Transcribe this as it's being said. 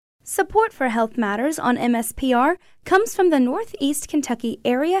Support for Health Matters on MSPR comes from the Northeast Kentucky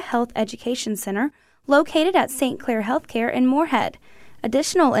Area Health Education Center, located at St. Clair Healthcare in Moorhead.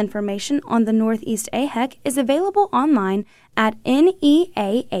 Additional information on the Northeast AHEC is available online at neahec.org.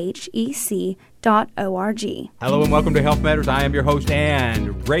 Hello and welcome to Health Matters. I am your host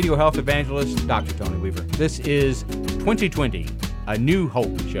and radio health evangelist, Dr. Tony Weaver. This is 2020, a New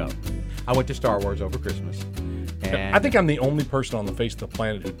Hope show. I went to Star Wars over Christmas. And I think I'm the only person on the face of the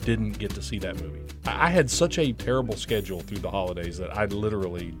planet who didn't get to see that movie. I had such a terrible schedule through the holidays that I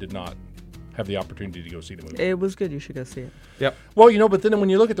literally did not have the opportunity to go see the movie. It was good. You should go see it. Yep. Well, but then when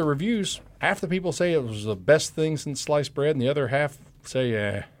you look at the reviews, half the people say it was the best thing since sliced bread, and the other half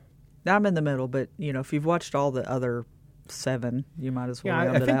say, I'm in the middle, but, if you've watched all the other 7, you might as well round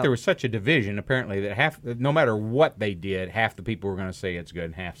it out. I think there was such a division, apparently, that no matter what they did, half the people were going to say it's good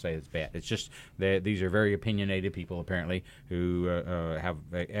and half say it's bad. It's just that these are very opinionated people, apparently, who have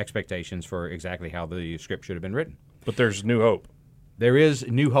expectations for exactly how the script should have been written. But there's new hope. There is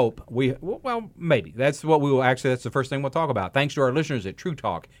new hope. Well, maybe. That's what we will that's the first thing we'll talk about. Thanks to our listeners at True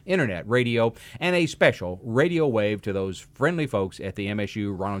Talk, Internet, Radio, and a special radio wave to those friendly folks at the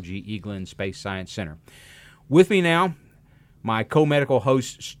MSU Ronald G. Eaglin Space Science Center. With me now, my co-medical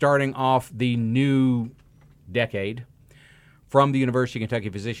host starting off the new decade from the University of Kentucky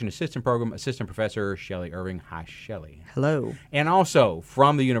Physician Assistant Program, Assistant Professor Shelley Irving. Hi, Shelley. Hello. And also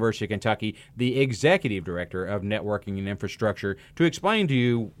from the University of Kentucky, the Executive Director of Networking and Infrastructure, to explain to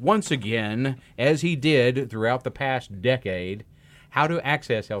you once again, as he did throughout the past decade, how to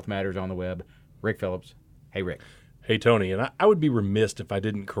access Health Matters on the web, Rick Phillips. Hey, Rick. Hey, Tony. And I would be remiss if I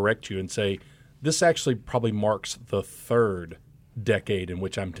didn't correct you and say this actually probably marks the 3rd decade in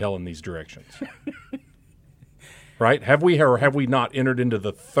which I'm telling these directions. Right? Have we or have we not entered into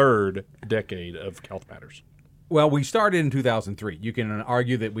the 3rd decade of Health Matters? Well, we started in 2003. You can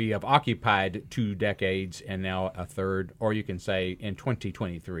argue that we have occupied 2 decades and now a 3rd, or you can say in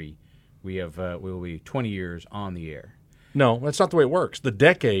 2023 we will be 20 years on the air. No, that's not the way it works. The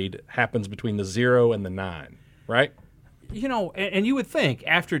decade happens between the 0 and the 9, right? And you would think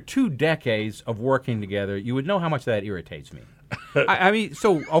after 2 decades of working together, you would know how much that irritates me.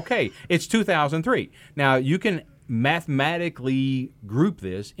 Okay, it's 2003. Now, you can mathematically group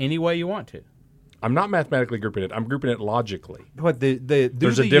this any way you want to. I'm not mathematically grouping it. I'm grouping it logically. But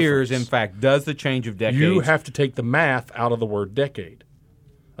there's the years, in fact, does the change of decades. You have to take the math out of the word decade.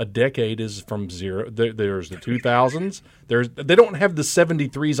 A decade is from 0. There's the 2000s. They don't have the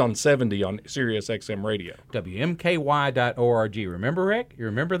 73s on 70 on Sirius XM radio. WMKY.org. Remember, Rick? You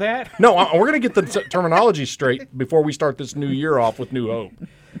remember that? No, we're going to get the terminology straight before we start this new year off with New Hope.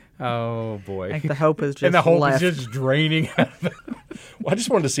 Oh, boy. I think the hope is just and the hope left. is just draining. Well, I just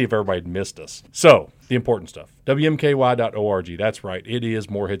wanted to see if everybody had missed us. So, the important stuff. WMKY.org. That's right. It is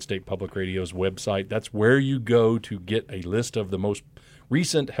Moorhead State Public Radio's website. That's where you go to get a list of the most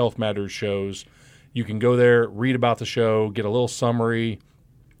recent Health Matters shows. You can go there, read about the show, get a little summary.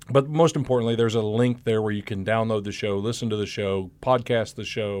 But most importantly, there's a link there where you can download the show, listen to the show, podcast the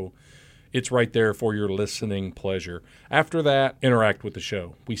show. It's right there for your listening pleasure. After that, interact with the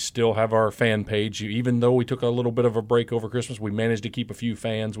show. We still have our fan page. Even though we took a little bit of a break over Christmas, we managed to keep a few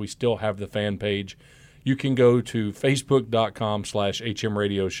fans. We still have the fan page. You can go to facebook.com/HM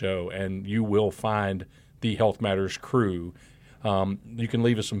Radio Show, and you will find the Health Matters crew. You can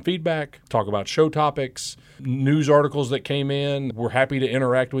leave us some feedback, talk about show topics, news articles that came in. We're happy to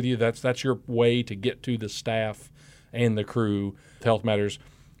interact with you. That's your way to get to the staff and the crew. Health Matters.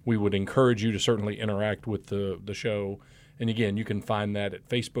 We would encourage you to certainly interact with the show. And again, you can find that at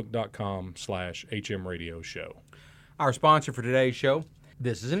facebook.com/HM Radio Show. Our sponsor for today's show,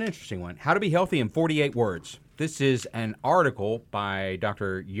 this is an interesting one. How to be healthy in 48 words. This is an article by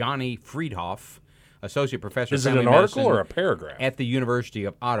Dr. Yanni Friedhoff, Associate Professor of Family Medicine. Is it an article or a paragraph? At the University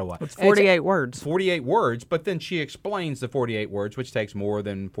of Ottawa. It's 48 words. 48 words, but then she explains the 48 words, which takes more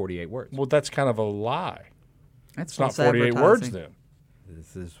than 48 words. Well, that's kind of a lie. It's not 48 words then.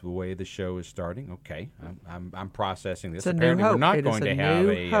 This is the way the show is starting. Okay, I'm processing this. It's a Apparently, new hope. we're not It going is to a have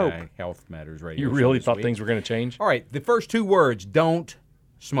new a hope. Health Matters radio You show really this thought week. things were going to change? All right, the first 2 words, don't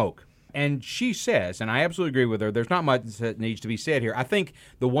smoke. And she says, and I absolutely agree with her, there's not much that needs to be said here. I think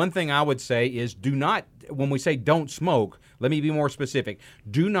the one thing I would say is do not, when we say don't smoke, let me be more specific.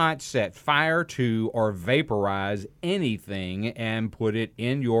 Do not set fire to or vaporize anything and put it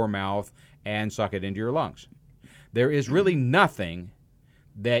in your mouth and suck it into your lungs. There is really nothing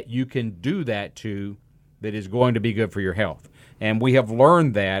that you can do that to that is going to be good for your health. And we have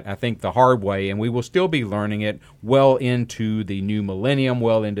learned that, I think, the hard way, and we will still be learning it well into the new millennium,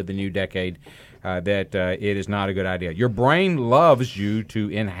 well into the new decade. that it is not a good idea. Your brain loves you to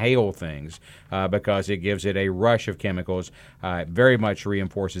inhale things because it gives it a rush of chemicals. It very much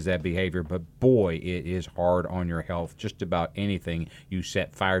reinforces that behavior, but boy, it is hard on your health. Just about anything you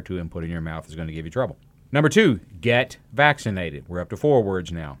set fire to and put in your mouth is going to give you trouble. Number 2, get vaccinated. We're up to 4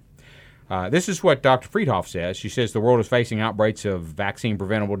 words now. This is what Dr. Friedhoff says. She says the world is facing outbreaks of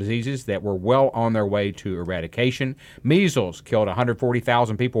vaccine-preventable diseases that were well on their way to eradication. Measles killed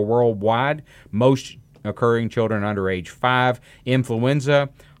 140,000 people worldwide, most occurring children under age 5. Influenza,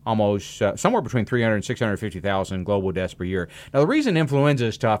 almost somewhere between 300 and 650,000 global deaths per year. Now, the reason influenza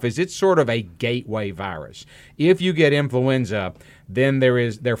is tough is it's sort of a gateway virus. If you get influenza, then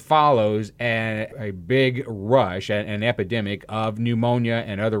there follows a big rush, an epidemic of pneumonia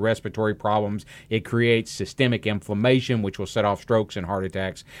and other respiratory problems. It creates systemic inflammation, which will set off strokes and heart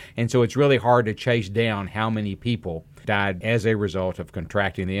attacks. And so it's really hard to chase down how many people died as a result of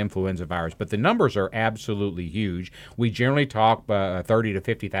contracting the influenza virus. But the numbers are absolutely huge. We generally talk 30 to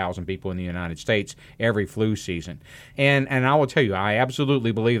 50,000 people in the United States every flu season. And I will tell you, I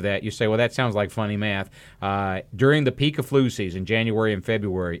absolutely believe that. You say, well, that sounds like funny math. During the peak of flu season, January and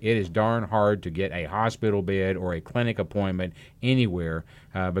February, it is darn hard to get a hospital bed or a clinic appointment anywhere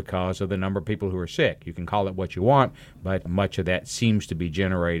because of the number of people who are sick. You can call it what you want, but much of that seems to be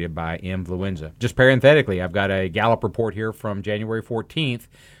generated by influenza. Just parenthetically, I've got a Gallup report here from January 14th.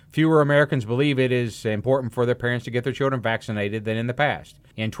 Fewer Americans believe it is important for their parents to get their children vaccinated than in the past.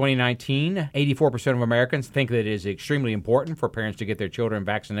 In 2019, 84% of Americans think that it is extremely important for parents to get their children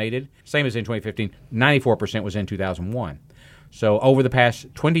vaccinated. Same as in 2015, 94% was in 2001. So over the past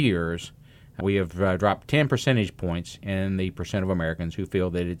 20 years, we have dropped 10 percentage points in the percent of Americans who feel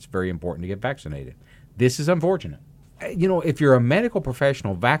that it's very important to get vaccinated. This is unfortunate. You know, if you're a medical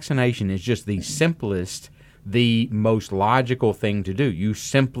professional, vaccination is just the simplest, the most logical thing to do. You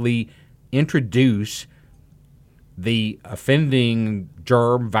simply introduce the offending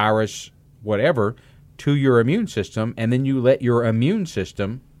germ, virus, whatever, to your immune system, and then you let your immune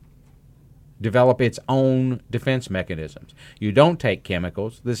system develop its own defense mechanisms. You don't take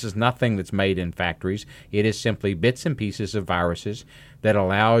chemicals. This is nothing that's made in factories. It is simply bits and pieces of viruses that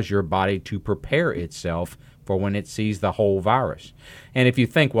allows your body to prepare itself for when it sees the whole virus. And if you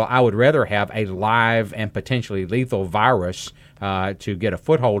think, well, I would rather have a live and potentially lethal virus to get a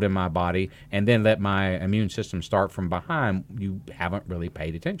foothold in my body and then let my immune system start from behind, you haven't really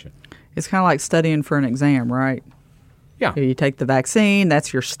paid attention. It's kind of like studying for an exam, right? Yeah. You take the vaccine,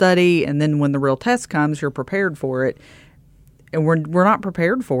 that's your study, and then when the real test comes, you're prepared for it. And we're not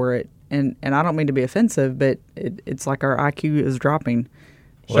prepared for it. And I don't mean to be offensive, but it's like our IQ is dropping.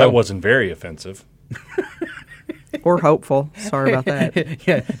 Well, that wasn't very offensive. Or hopeful. Sorry about that.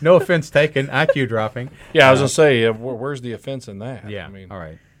 Yeah, no offense taken. IQ dropping. Yeah, I was going to say, where's the offense in that? Yeah, I mean, all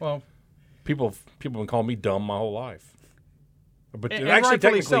right. Well, people have been calling me dumb my whole life. But and actually,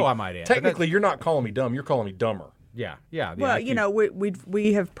 rightfully so, I might add. Technically, you're not calling me dumb. You're calling me dumber. Yeah. Well, IQ. you know,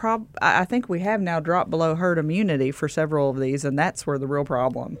 we have I think we have now dropped below herd immunity for several of these, and that's where the real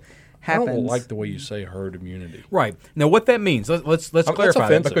problem happens. I don't like the way you say herd immunity. Right. Now, what that means, let's clarify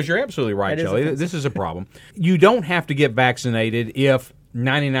that, because you're absolutely right, Shelley. This is a problem. You don't have to get vaccinated if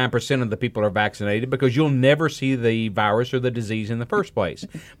 99% of the people are vaccinated, because you'll never see the virus or the disease in the first place.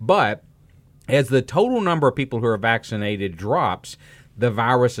 But as the total number of people who are vaccinated drops, the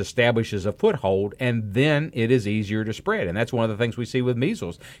virus establishes a foothold, and then it is easier to spread. And that's one of the things we see with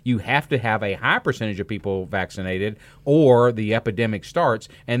measles. You have to have a high percentage of people vaccinated, or the epidemic starts,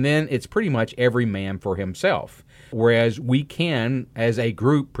 and then it's pretty much every man for himself. Whereas we can, as a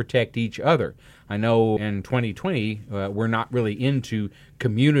group, protect each other. I know in 2020, we're not really into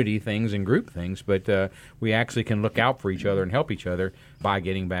community things and group things, but we actually can look out for each other and help each other by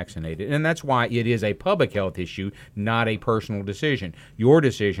getting vaccinated. And that's why it is a public health issue, not a personal decision. Your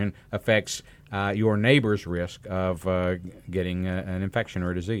decision affects your neighbor's risk of getting an infection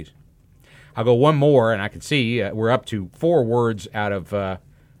or a disease. I'll go one more, and I can see we're up to 4 words out of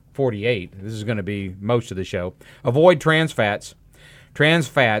 48. This is going to be most of the show. Avoid trans fats. Trans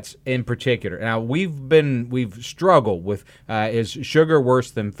fats in particular. Now, we've struggled with, is sugar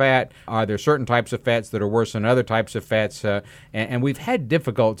worse than fat? Are there certain types of fats that are worse than other types of fats? And we've had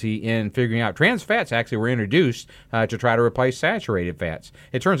difficulty in figuring out. Trans fats actually were introduced to try to replace saturated fats.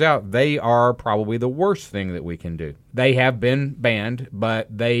 It turns out they are probably the worst thing that we can do. They have been banned, but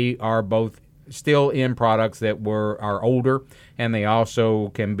they are both still in products that are older, and they also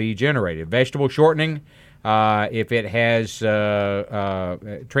can be generated. Vegetable shortening, if it has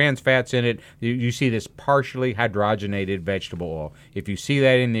trans fats in it, you see this partially hydrogenated vegetable oil. If you see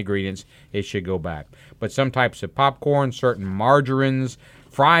that in the ingredients, it should go back. But some types of popcorn, certain margarines,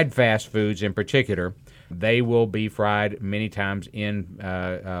 Fried fast foods in particular, they will be fried many times in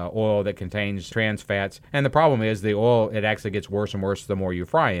oil that contains trans fats. And the problem is the oil, it actually gets worse and worse the more you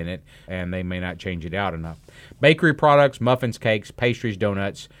fry in it, and they may not change it out enough. Bakery products, muffins, cakes, pastries,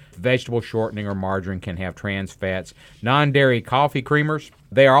 donuts, vegetable shortening or margarine can have trans fats. Non-dairy coffee creamers,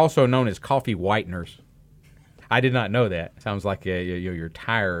 they are also known as coffee whiteners. I did not know that. Sounds like your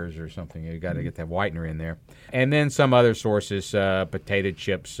tires or something. You got to get that whitener in there. And then some other sources, potato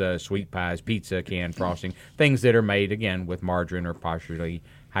chips, sweet pies, pizza, canned frosting, things that are made, again, with margarine or partially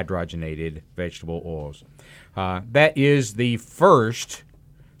hydrogenated vegetable oils. That is the first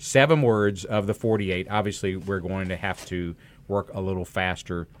 7 words of the 48. Obviously, we're going to have to work a little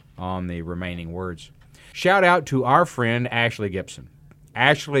faster on the remaining words. Shout out to our friend Ashley Gibson.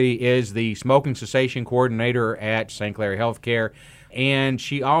 Ashley is the smoking cessation coordinator at St. Clair Healthcare, and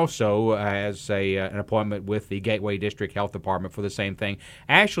she also has an appointment with the Gateway District Health Department for the same thing.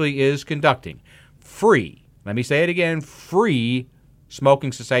 Ashley is conducting free, let me say it again, free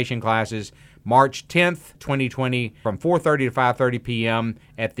smoking cessation classes March 10th, 2020 from 4:30 to 5:30 p.m.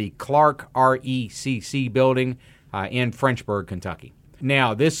 at the Clark RECC building in Frenchburg, Kentucky.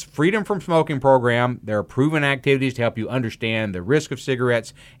 Now, this Freedom from Smoking program, there are proven activities to help you understand the risk of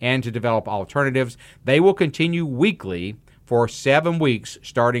cigarettes and to develop alternatives. They will continue weekly for 7 weeks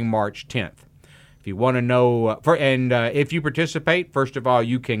starting March 10th. If you want to know, if you participate, first of all,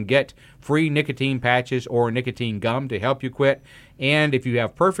 you can get free nicotine patches or nicotine gum to help you quit. And if you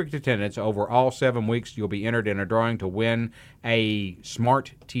have perfect attendance over all 7 weeks, you'll be entered in a drawing to win a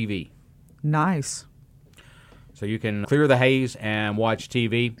smart TV. Nice. So you can clear the haze and watch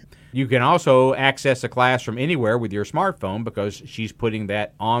TV. You can also access a class from anywhere with your smartphone because she's putting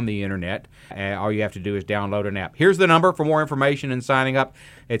that on the internet. All you have to do is download an app. Here's the number for more information and signing up.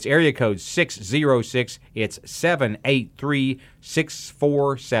 It's area code 606. It's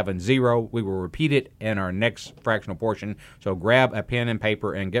 783-6470. We will repeat it in our next fractional portion. So grab a pen and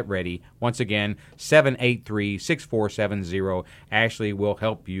paper and get ready. Once again, 783-6470. Ashley will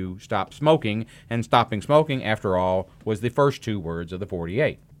help you stop smoking. And stopping smoking, after all, was the first 2 words of the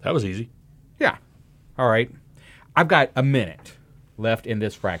 48. That was easy. Yeah. All right. I've got a minute left in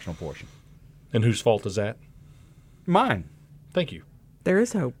this fractional portion. And whose fault is that? Mine. Thank you. There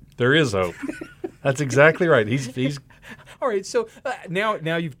is hope. There is hope. That's exactly right. He's All right. So now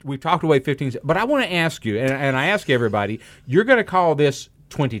we've talked away 15, but I want to ask you, and I ask everybody, you're going to call this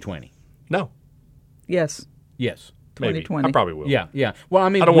 2020? No. Yes. Yes. Maybe. 2020. I probably will. Yeah. Well, I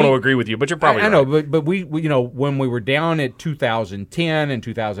mean, I don't want to agree with you, but you're probably I right. know, but we when we were down at 2010 and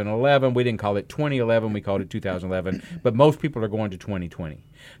 2011, we didn't call it 2011, we called it 2011. But most people are going to 2020.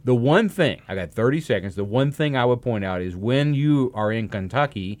 The one thing, I got 30 seconds, the one thing I would point out is when you are in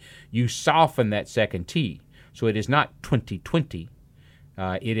Kentucky, you soften that second T. So it is not 2020,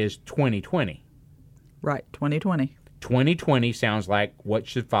 it is 2020. Right, 2020. 2020 sounds like what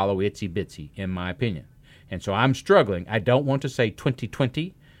should follow itsy bitsy, in my opinion. And so I'm struggling. I don't want to say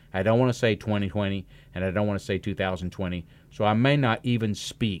 2020. I don't want to say 2020. And I don't want to say 2020. So I may not even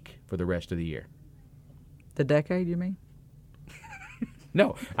speak for the rest of the year. The decade, you mean?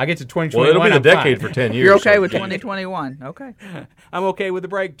 No, I get to 2021. Well, it'll be the I'm decade fine. for 10 years. You're okay so- with 2021. Okay. I'm okay with the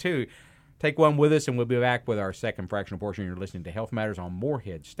break, too. Take one with us, and we'll be back with our second fractional portion. You're listening to Health Matters on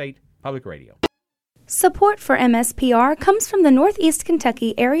Morehead State Public Radio. Support for MSPR comes from the Northeast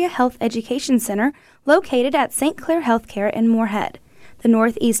Kentucky Area Health Education Center located at St. Clair Healthcare in Morehead. The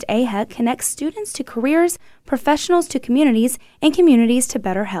Northeast AHEC connects students to careers, professionals to communities, and communities to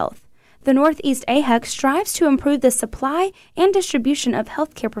better health. The Northeast AHEC strives to improve the supply and distribution of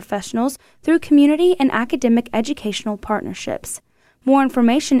healthcare professionals through community and academic educational partnerships. More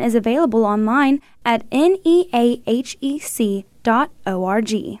information is available online at neahec.org.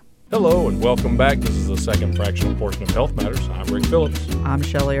 Hello and welcome back. This is the second fractional portion of Health Matters. I'm Rick Phillips. I'm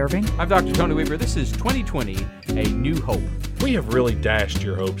Shelley Irving. I'm Dr. Tony Weaver. This is 2020, A New Hope. We have really dashed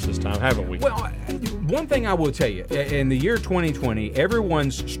your hopes this time, haven't we? Well, one thing I will tell you, in the year 2020,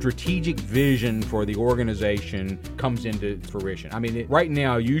 everyone's strategic vision for the organization comes into fruition. I mean, right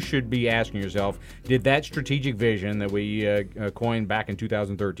now, you should be asking yourself, did that strategic vision that we coined back in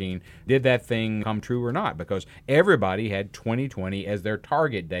 2013, did that thing come true or not? Because everybody had 2020 as their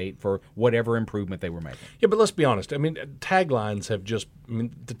target date for whatever improvement they were making. Yeah, but let's be honest. I mean, taglines have just,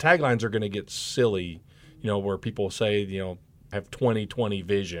 the taglines are going to get silly, where people say, have 2020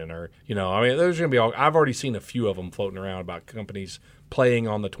 vision or, there's going to be I've already seen a few of them floating around about companies playing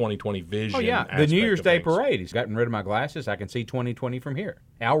on the 2020 vision. Oh, yeah. The New Year's Day parade. He's gotten rid of my glasses. I can see 2020 from here.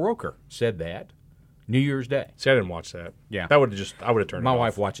 Al Roker said that. New Year's Day. See, I didn't watch that. Yeah. I would have turned My it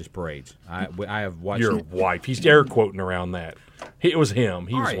wife off. watches parades. I have watched Your wife. He's air quoting around that. It was him.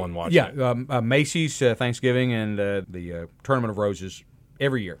 He was All the right. one watching. Yeah, Macy's Thanksgiving and the Tournament of Roses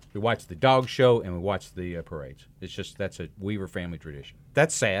every year. We watch the dog show and we watch the parades. That's a Weaver family tradition.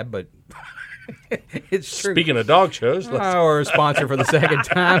 That's sad, but it's true. Speaking of dog shows, Our sponsor for the second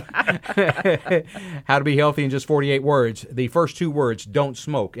time. How to be healthy in just 48 words. The first 2 words, don't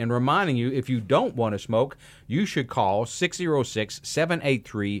smoke. And reminding you, if you don't want to smoke, you should call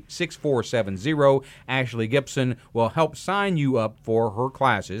 606-783-6470. Ashley Gibson will help sign you up for her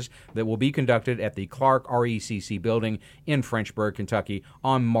classes that will be conducted at the Clark RECC building in Frenchburg, Kentucky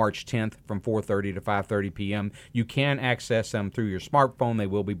on March 10th from 4:30 to 5:30 p.m. You can access them through your smartphone. They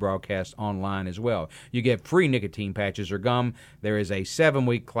will be broadcast online as well. You get free nicotine patches or gum. There is a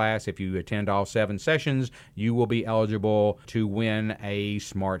 7-week class. If you attend all 7 sessions, you will be eligible to win a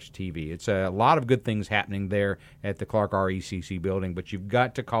smart TV. It's a lot of good things happening there at the Clark RECC building, but you've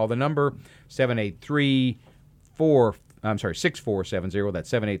got to call the number 6470.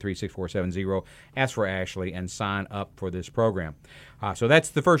 That's 783-6470. Ask for Ashley and sign up for this program. So that's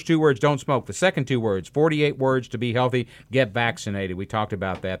the first 2 words, don't smoke. The second 2 words, 48 words to be healthy, get vaccinated. We talked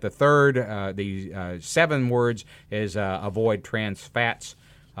about that. The third, 7 words is avoid trans fats.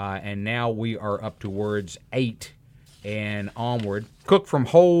 And now we are up to words 8 and onward. Cook from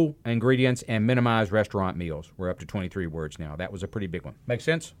whole ingredients and minimize restaurant meals. We're up to 23 words now. That was a pretty big one. Make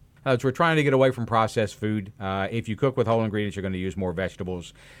sense? So we're trying to get away from processed food. If you cook with whole ingredients, you're going to use more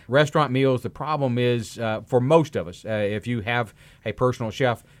vegetables. Restaurant meals, the problem is, for most of us, if you have a personal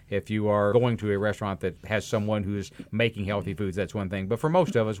chef, if you are going to a restaurant that has someone who is making healthy foods, that's one thing. But for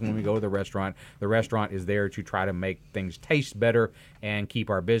most of us, when we go to the restaurant is there to try to make things taste better and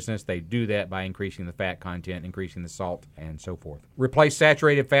keep our business. They do that by increasing the fat content, increasing the salt, and so forth. Replace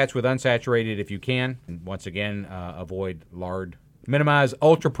saturated fats with unsaturated if you can. And once again, avoid lard. Minimize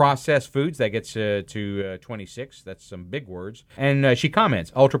ultra-processed foods. That gets to 26. That's some big words. And she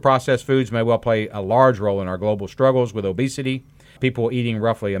comments, ultra-processed foods may well play a large role in our global struggles with obesity. People eating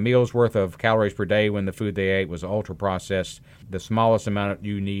roughly a meal's worth of calories per day when the food they ate was ultra-processed. The smallest amount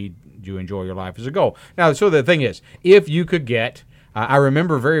you need to enjoy your life is a goal. Now, so the thing is, if you could get, I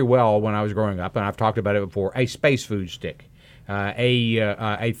remember very well when I was growing up, and I've talked about it before, a space food stick.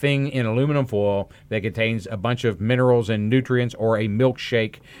 A thing in aluminum foil that contains a bunch of minerals and nutrients, or a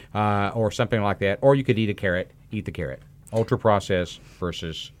milkshake, or something like that. Or you could eat a carrot. Eat the carrot. Ultra processed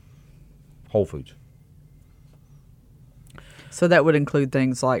versus whole foods. So that would include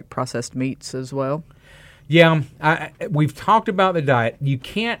things like processed meats as well? Yeah, we've talked about the diet. You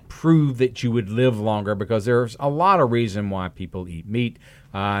can't prove that you would live longer because there's a lot of reason why people eat meat.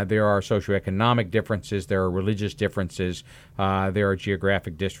 There are socioeconomic differences. There are religious differences. There are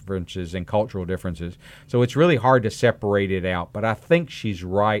geographic differences and cultural differences. So it's really hard to separate it out. But I think she's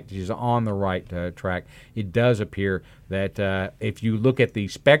right. She's on the right track. It does appear that if you look at the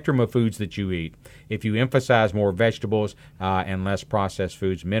spectrum of foods that you eat, if you emphasize more vegetables and less processed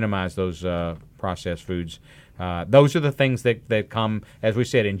foods, minimize those processed foods, those are the things that come, as we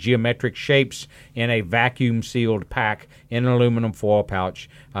said, in geometric shapes, in a vacuum-sealed pack, in an aluminum foil pouch.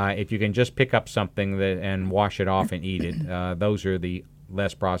 If you can just pick up something and wash it off and eat it, those are the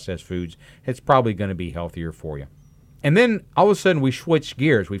less processed foods. It's probably going to be healthier for you. And then all of a sudden we switch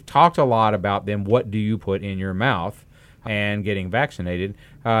gears. We've talked a lot about then what do you put in your mouth and getting vaccinated.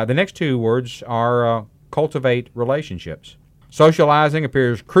 The next 2 words are cultivate relationships. Socializing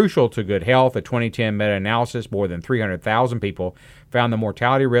appears crucial to good health. A 2010 meta-analysis, more than 300,000 people found the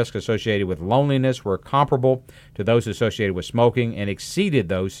mortality risks associated with loneliness were comparable to those associated with smoking and exceeded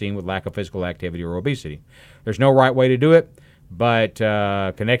those seen with lack of physical activity or obesity. There's no right way to do it, but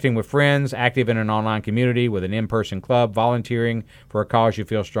connecting with friends, active in an online community, with an in-person club, volunteering for a cause you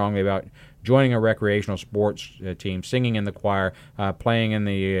feel strongly about, joining a recreational sports team, singing in the choir, playing in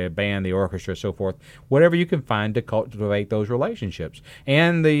the band, the orchestra, so forth, whatever you can find to cultivate those relationships.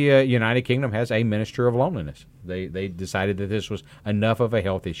 And the United Kingdom has a Minister of Loneliness. They decided that this was enough of a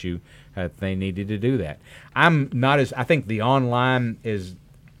health issue. They needed to do that. I think the online is,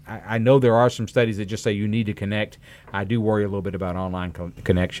 I know there are some studies that just say you need to connect. I do worry a little bit about online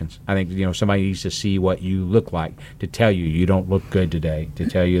connections. I think somebody needs to see what you look like to tell you don't look good today, to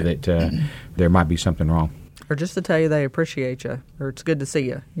tell you that there might be something wrong. Or just to tell you they appreciate you, or it's good to see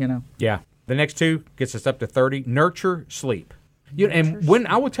you, Yeah. The next 2 gets us up to 30. Nurture sleep. And when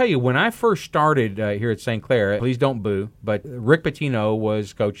I will tell you, when I first started here at St. Clair, please don't boo, but Rick Pitino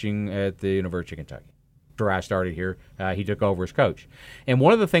was coaching at the University of Kentucky. After I started here, he took over as coach. And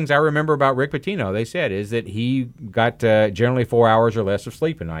one of the things I remember about Rick Pitino, they said, is that he got generally 4 hours or less of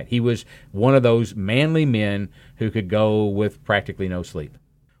sleep a night. He was one of those manly men who could go with practically no sleep.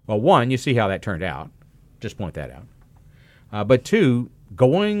 Well, one, you see how that turned out. Just point that out. But two,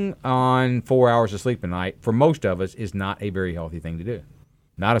 going on 4 hours of sleep a night for most of us is not a very healthy thing to do.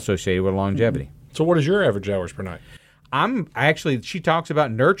 Not associated with longevity. So what is your average hours per night? She talks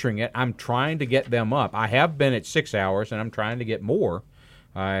about nurturing it. I'm trying to get them up. I have been at 6 hours, and I'm trying to get more.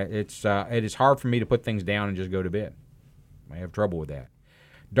 It is hard for me to put things down and just go to bed. I have trouble with that.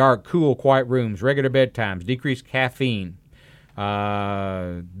 Dark, cool, quiet rooms, regular bedtimes, decreased caffeine.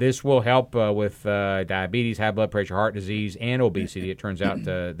 This will help with diabetes, high blood pressure, heart disease, and obesity. It turns out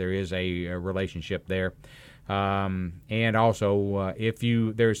there is a relationship there. And also,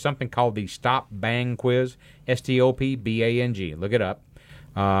 there's something called the Stop Bang Quiz, STOPBANG. Look it up.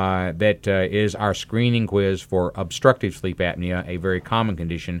 That is our screening quiz for obstructive sleep apnea, a very common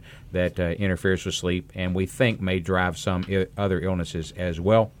condition that interferes with sleep, and we think may drive some other illnesses as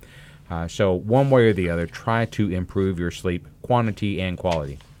well. So one way or the other, try to improve your sleep quantity and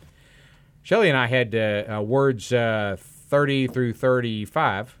quality. Shelley and I had words 30 through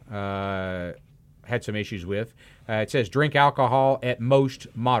 35 had some issues with. It says drink alcohol at most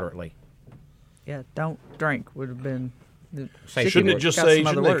moderately. Yeah, don't drink would have been. Shouldn't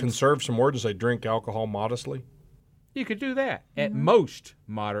they conserve some words and say drink alcohol modestly? You could do that. At most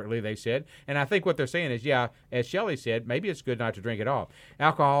moderately, they said. And I think what they're saying is, yeah, as Shelley said, maybe it's good not to drink at all.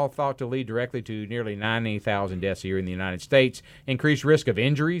 Alcohol thought to lead directly to nearly 90,000 deaths a year in the United States. Increased risk of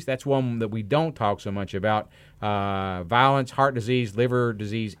injuries. That's one that we don't talk so much about. Violence, heart disease, liver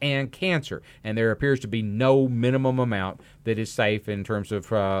disease, and cancer. And there appears to be no minimum amount that is safe in terms of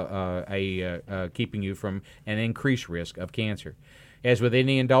keeping you from an increased risk of cancer. As with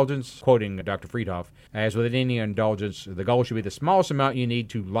any indulgence, quoting Dr. Friedhoff, as with any indulgence, the goal should be the smallest amount you need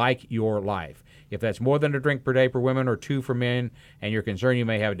to like your life. If that's more than a drink per day for women or two for men, and you're concerned you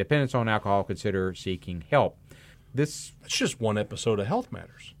may have a dependence on alcohol, consider seeking help. It's just one episode of Health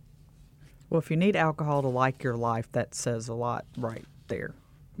Matters. Well, if you need alcohol to like your life, that says a lot right there.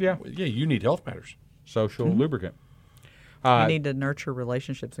 Yeah, you need Health Matters. Social lubricant. You need to nurture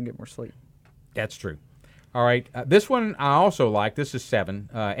relationships and get more sleep. That's true. All right. This one I also like. This is 7.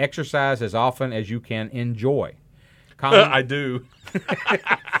 Exercise as often as you can enjoy. I do.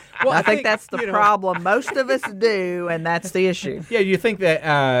 Well, I think that's the problem. Most of us do, and that's the issue. Yeah, you think that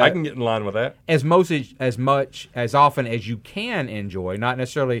I can get in line with that. As much as often as you can enjoy, not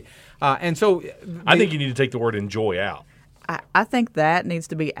necessarily. And so, I think you need to take the word "enjoy" out. I think that needs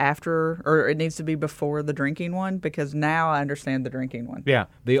to be after, or it needs to be before the drinking one, because now I understand the drinking one. Yeah.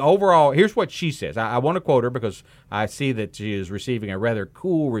 The overall, here's what she says. I want to quote her because I see that she is receiving a rather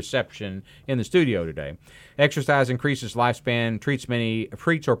cool reception in the studio today. Exercise increases lifespan,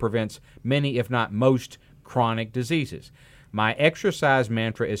 treats or prevents many, if not most, chronic diseases. My exercise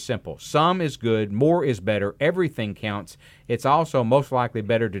mantra is simple. Some is good, more is better, everything counts. It's also most likely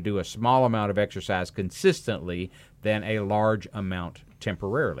better to do a small amount of exercise consistently than a large amount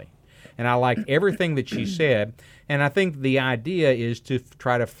temporarily. And I like everything that she said, and I think the idea is to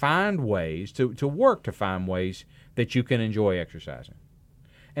try to find ways, to work to find ways that you can enjoy exercising.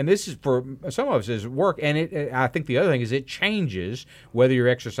 And this is, for some of us, is work. And I think the other thing is it changes whether you're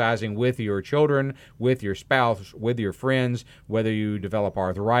exercising with your children, with your spouse, with your friends, whether you develop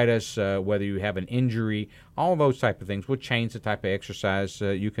arthritis, whether you have an injury. All those type of things will change the type of exercise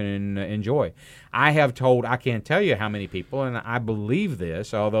you can enjoy. I can't tell you how many people, and I believe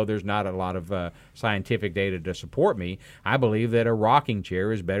this, although there's not a lot of scientific data to support me, I believe that a rocking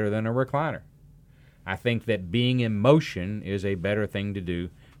chair is better than a recliner. I think that being in motion is a better thing to do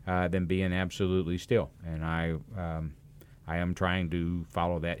than being absolutely still. And I am trying to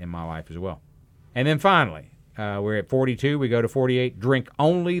follow that in my life as well. And then finally, we're at 42. We go to 48. Drink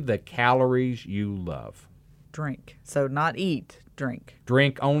only the calories you love. Drink. So not eat, drink.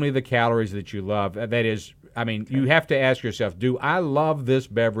 Drink only the calories that you love. That is, you have to ask yourself, do I love this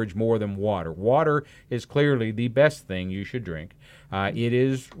beverage more than water? Water is clearly the best thing you should drink. It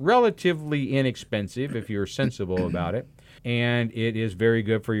is relatively inexpensive if you're sensible about it, and it is very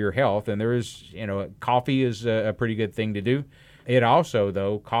good for your health. And there is, coffee is a pretty good thing to do. It also,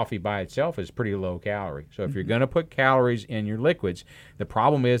 though, coffee by itself is pretty low calorie. So if you're going to put calories in your liquids, the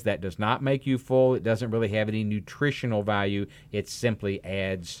problem is that does not make you full. It doesn't really have any nutritional value. It simply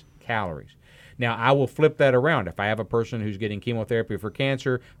adds calories. Now, I will flip that around. If I have a person who's getting chemotherapy for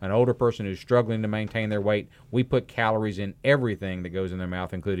cancer, an older person who's struggling to maintain their weight, we put calories in everything that goes in their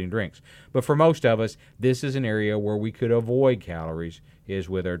mouth, including drinks. But for most of us, this is an area where we could avoid calories, is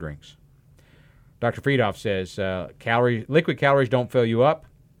with our drinks. Dr. Friedhoff says liquid calories don't fill you up.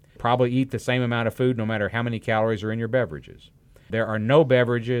 Probably eat the same amount of food no matter how many calories are in your beverages. There are no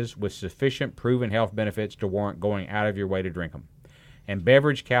beverages with sufficient proven health benefits to warrant going out of your way to drink them. And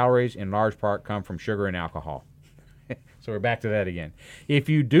beverage calories, in large part, come from sugar and alcohol. So we're back to that again. If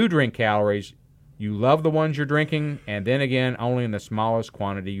you do drink calories, you love the ones you're drinking, and then again, only in the smallest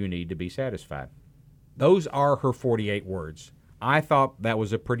quantity you need to be satisfied. Those are her 48 words. I thought that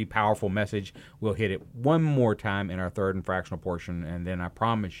was a pretty powerful message. We'll hit it one more time in our third and fractional portion, and then I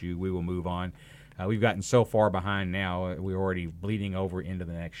promise you we will move on. We've gotten so far behind now, we're already bleeding over into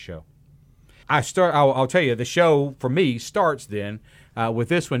the next show. I'll tell you, the show for me starts then with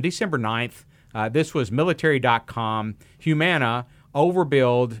this one, December 9th. This was military.com. Humana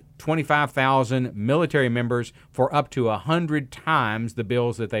overbilled 25,000 military members for up to 100 times the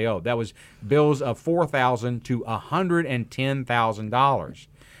bills that they owed. That was bills of $4,000 to $110,000.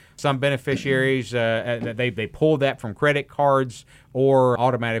 Some beneficiaries, they pulled that from credit cards or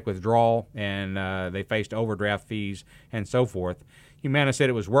automatic withdrawal, and they faced overdraft fees and so forth. Humana said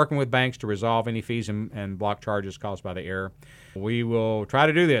it was working with banks to resolve any fees and block charges caused by the error. We will try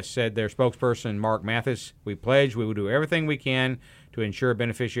to do this, said their spokesperson, Mark Mathis. We pledge we will do everything we can to ensure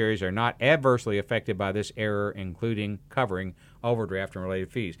beneficiaries are not adversely affected by this error, including covering overdraft and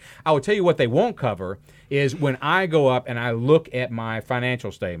related fees. I will tell you what they won't cover is when I go up and I look at my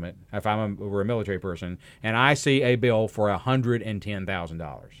financial statement, if we're a military person, and I see a bill for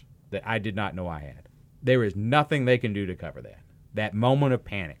 $110,000 that I did not know I had. There is nothing they can do to cover that. That moment of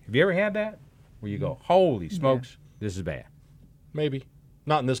panic. Have you ever had that? Where you go, holy smokes, this is bad. Maybe.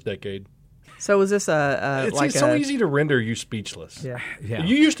 Not in this decade. So was this It's so easy to render you speechless. Yeah.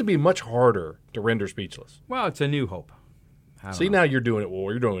 You used to be much harder to render speechless. Well, it's a new hope. See, now you're doing it.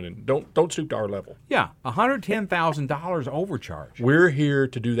 Well, you're doing it. Don't stoop to our level. Yeah, $110,000 overcharge. We're here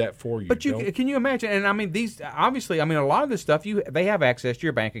to do that for you. But can you imagine? And I mean, a lot of this stuff, they have access to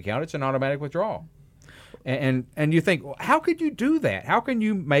your bank account. It's an automatic withdrawal. And you think, well, how could you do that? How can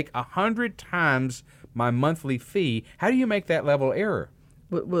you make 100 times my monthly fee? How do you make that level of error?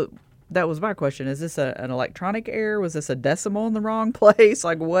 Well, that was my question. Is this an electronic error? Was this a decimal in the wrong place?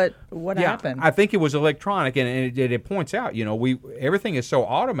 Like what happened? I think it was electronic, and it points out, everything is so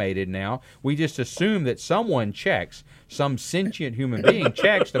automated now. We just assume that someone checks, some sentient human being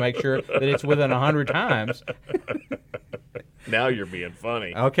checks to make sure that it's within 100 times. Now you're being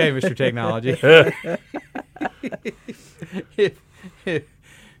funny. Okay, Mr. Technology.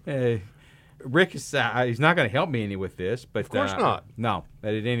 Rick is he's not going to help me any with this, but of course not. No,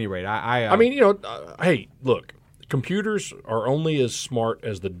 but at any rate, hey, look, computers are only as smart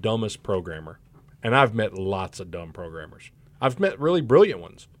as the dumbest programmer, and I've met lots of dumb programmers. I've met really brilliant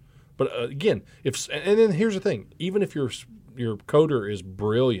ones, but again, and then here's the thing: even if your coder is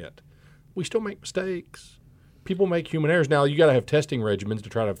brilliant, we still make mistakes. People make human errors. Now you got to have testing regimens to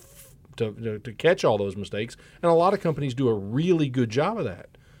try to catch all those mistakes, and a lot of companies do a really good job of that.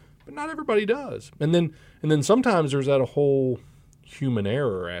 But not everybody does. And then sometimes there's that whole human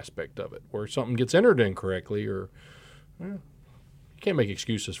error aspect of it where something gets entered incorrectly you can't make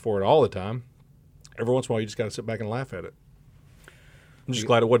excuses for it all the time. Every once in a while you just got to sit back and laugh at it. I'm just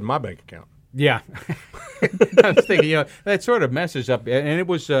glad it wasn't my bank account. Yeah. I was thinking, that sort of messes up. And it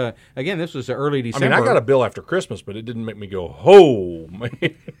was, again, this was early December. I got a bill after Christmas, but it didn't make me go, oh,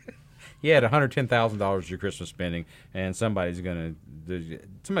 man. You had $110,000 your Christmas spending, and somebody's going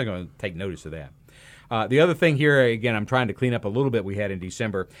to take notice of that. The other thing here, again, I'm trying to clean up a little bit we had in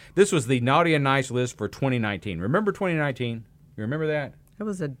December. This was the naughty and nice list for 2019. Remember 2019? You remember that? It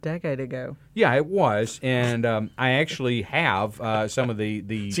was a decade ago. Yeah, it was, and I actually have some of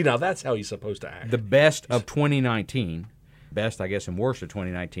the. See, now that's how he's supposed to act. The best of 2019. Best, I guess, and worst of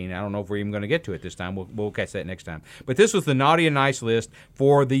 2019. I don't know if we're even going to get to it this time. We'll catch that next time. But this was the naughty and nice list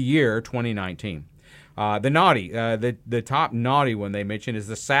for the year 2019. The naughty, the top naughty one they mentioned is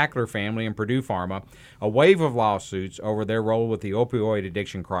the Sackler family and Purdue Pharma, a wave of lawsuits over their role with the opioid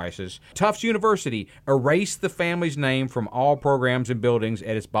addiction crisis. Tufts University erased the family's name from all programs and buildings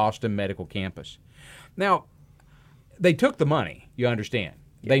at its Boston medical campus. Now, they took the money, you understand.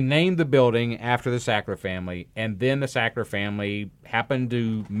 They named the building after the Sackler family, and then the Sackler family happened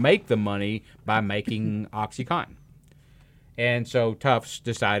to make the money by making OxyContin. And so Tufts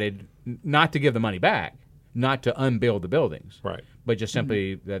decided not to give the money back, not to unbuild the buildings, right? But just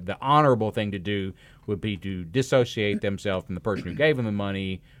simply the honorable thing to do would be to dissociate themselves from the person who gave them the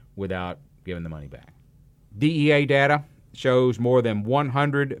money without giving the money back. DEA data shows more than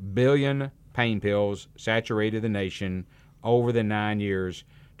 100 billion pain pills saturated the nation over the 9 years,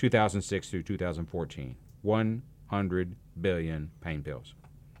 2006 through 2014. 100 billion pain pills.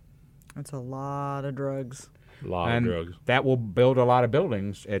 That's a lot of drugs. A lot of drugs. That will build a lot of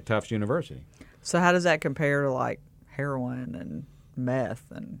buildings at Tufts University. So how does that compare to like heroin and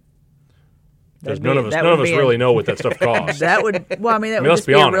meth and? Because none of us really know what that stuff costs. That would, well, I mean, that would just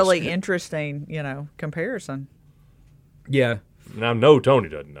be a really interesting, comparison. Yeah. Now, no, Tony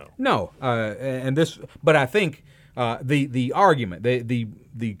doesn't know. No, but I think the argument,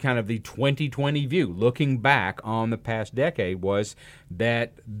 the kind of the 2020 view, looking back on the past decade, was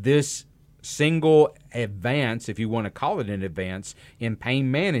that this single advance, if you want to call it an advance, in pain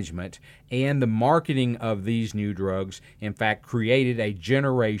management and the marketing of these new drugs, in fact, created a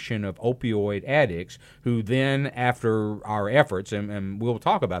generation of opioid addicts who then, after our efforts, and we'll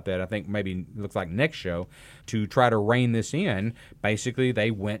talk about that, I think maybe looks like next show, to try to rein this in, basically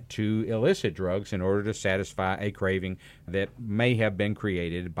they went to illicit drugs in order to satisfy a craving that may have been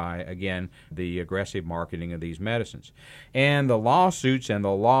created by, again, the aggressive marketing of these medicines. And the lawsuits and the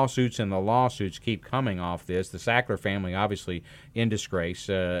lawsuits and the lawsuits keep coming off this. The Sackler family, obviously in disgrace,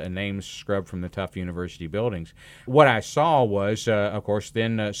 names scrubbed from the Tufts University buildings. What I saw was, of course,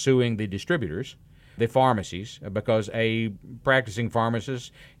 then suing the distributors, the pharmacies, because a practicing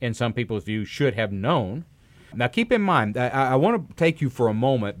pharmacist, in some people's view, should have known. Now, keep in mind, I want to take you for a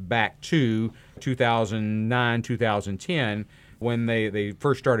moment back to 2009, 2010, when they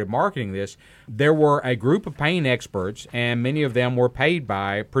first started marketing this. There were a group of pain experts, and many of them were paid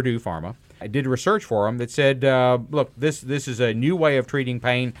by Purdue Pharma. I did research for them that said, look, this is a new way of treating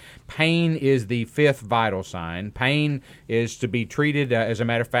pain. Pain is the fifth vital sign. Pain is to be treated, as a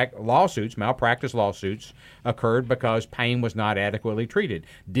matter of fact, malpractice lawsuits occurred because pain was not adequately treated.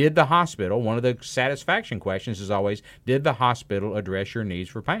 Did the hospital, one of the satisfaction questions is always, did the hospital address your needs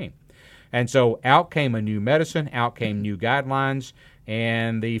for pain? And so out came a new medicine, out came new guidelines,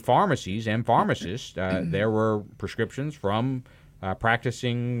 and the pharmacies and pharmacists, there were prescriptions from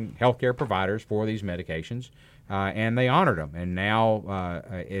practicing healthcare providers for these medications, and they honored them. And now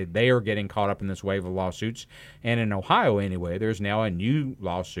they are getting caught up in this wave of lawsuits. And in Ohio, anyway, there's now a new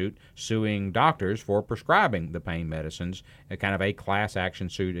lawsuit suing doctors for prescribing the pain medicines, a kind of a class action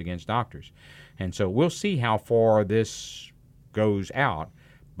suit against doctors. And so we'll see how far this goes out.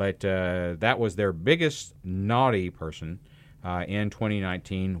 But that was their biggest naughty person in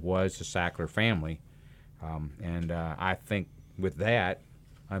 2019 was the Sackler family. And I think with that,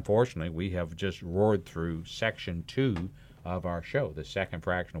 unfortunately, we have just roared through Section 2 of our show, the second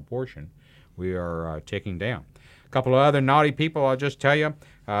fractional portion. We are ticking down. A couple of other naughty people, I'll just tell you.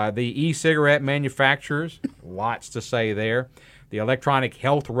 The e-cigarette manufacturers, lots to say there. The electronic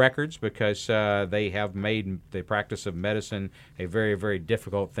health records, because they have made the practice of medicine a very, very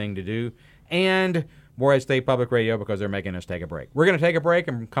difficult thing to do. And Morehead State Public Radio, because they're making us take a break. We're going to take a break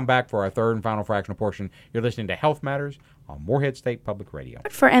and come back for our third and final fractional portion. You're listening to Health Matters on Morehead State Public Radio.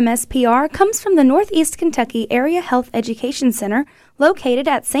 For MSPR comes from the Northeast Kentucky Area Health Education Center, located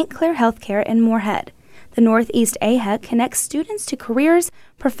at St. Clair Healthcare in Morehead. The Northeast AHEC connects students to careers,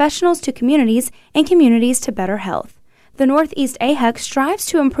 professionals to communities, and communities to better health. The Northeast AHEC strives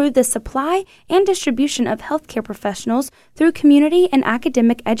to improve the supply and distribution of healthcare professionals through community and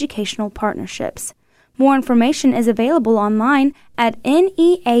academic educational partnerships. More information is available online at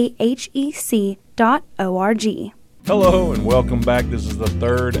neahec.org. Hello and welcome back. This is the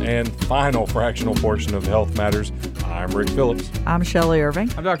third and final fractional portion of Health Matters. I'm Rick Phillips. I'm Shelley Irving.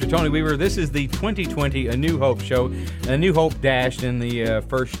 I'm Dr. Tony Weaver. This is the 2020 A New Hope show. A New Hope dashed in the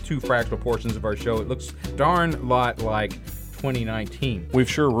first two fractional portions of our show. It looks darn lot like 2019. We've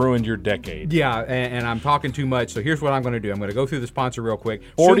sure ruined your decade. Yeah, and I'm talking too much, so here's what I'm going to do. I'm going to go through the sponsor real quick.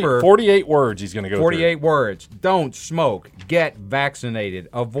 48 words he's going to go 48 through. words. Don't smoke. Get vaccinated.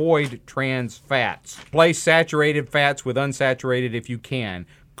 Avoid trans fats. Replace saturated fats with unsaturated if you can.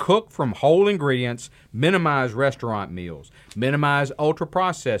 Cook from whole ingredients. Minimize restaurant meals. Minimize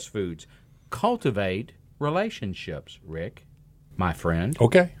ultra-processed foods. Cultivate relationships, Rick, my friend.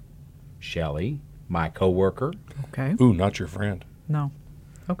 Okay. Shelley, my coworker. Okay. Ooh, not your friend. No.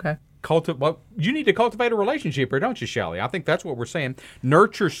 Okay. Well, you need to cultivate a relationship here, don't you, Shelley? I think that's what we're saying.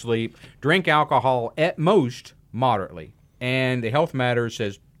 Nurture sleep. Drink alcohol at most moderately. And the Health Matters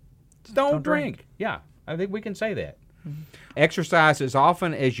says, don't drink. Yeah, I think we can say that. Mm-hmm. Exercise as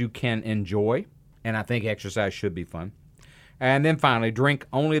often as you can enjoy, and I think exercise should be fun. And then finally, drink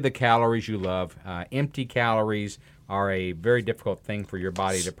only the calories you love. Empty calories are a very difficult thing for your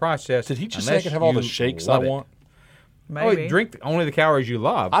body to process. Did he just say I can have all the shakes I want? Maybe. Oh, drink only the calories you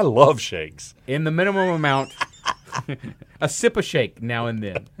love. I love shakes. In the minimum amount, a sip of shake now and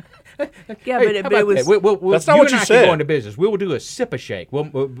then. Yeah, Hey, but it was. That's not what you said. Go into business. We will do a sip of shake.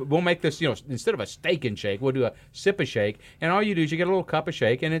 We'll make this, instead of a steak and shake, we'll do a sip of shake. And all you do is you get a little cup of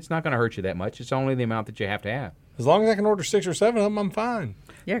shake, and it's not going to hurt you that much. It's only the amount that you have to have. As long as I can order 6 or 7 of them, I'm fine.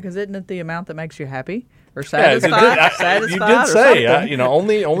 Yeah, because isn't it the amount that makes you happy? or satisfied. Satisfied you did or say, something.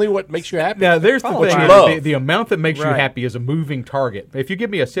 only what makes you happy. Now, there's the what thing. you The, love. the amount that makes you Right. happy is a moving target. If you give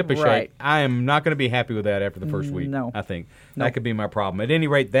me a sip of Right. shake, I am not going to be happy with that after the first week. No. I think that could be my problem. At any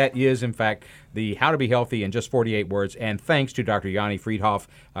rate, that is, in fact, the How to Be Healthy in Just 48 Words. And thanks to Dr. Yanni Friedhoff,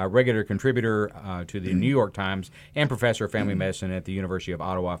 regular contributor to the New York Times and professor of family medicine at the University of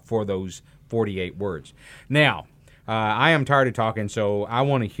Ottawa, for those 48 words. Now, I am tired of talking, so I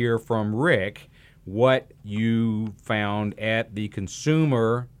want to hear from Rick what you found at the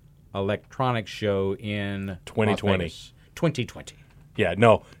Consumer Electronics Show in 2020. Las Vegas. 2020. Yeah,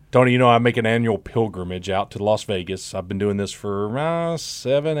 no, Tony, I make an annual pilgrimage out to Las Vegas. I've been doing this for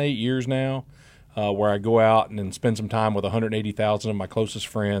 7, 8 years now, where I go out and then spend some time with 180,000 of my closest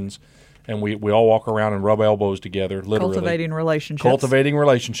friends, and we all walk around and rub elbows together, literally. Cultivating relationships. Cultivating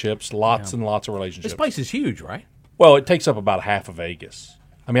relationships, lots and lots of relationships. This place is huge, right? Well, it takes up about half of Vegas.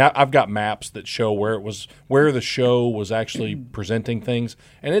 I mean, I've got maps that show where the show was actually presenting things,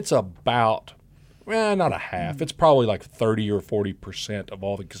 and it's about, not a half. It's probably like 30 or 40% of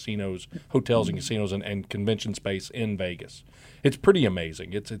all the casinos, hotels and casinos and convention space in Vegas. It's pretty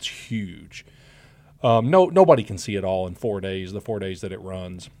amazing. It's huge. Nobody can see it all in 4 days, the 4 days that it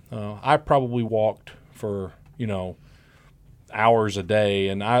runs. I probably walked for, hours a day,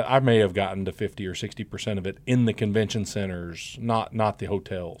 and I may have gotten to 50 or 60% of it in the convention centers, not the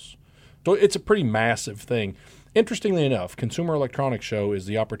hotels. So it's a pretty massive thing. Interestingly enough, Consumer Electronics Show is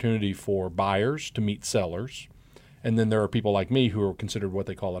the opportunity for buyers to meet sellers, and then there are people like me who are considered what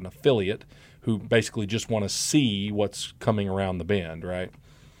they call an affiliate, who basically just want to see what's coming around the bend, right?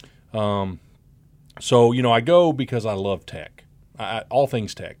 So, I go because I love tech, all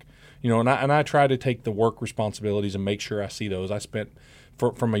things tech. And I try to take the work responsibilities and make sure I see those. I spent,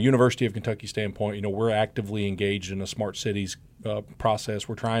 from a University of Kentucky standpoint, we're actively engaged in a smart cities process.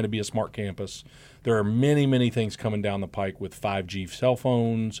 We're trying to be a smart campus. There are many, many things coming down the pike with 5G cell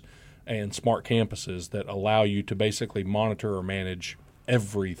phones and smart campuses that allow you to basically monitor or manage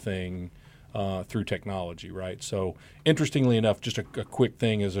everything through technology, right? So, interestingly enough, just a quick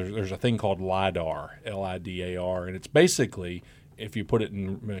thing is there's a thing called LIDAR, LIDAR, and it's basically, if you put it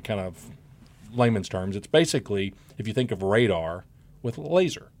in kind of layman's terms, it's basically, if you think of radar with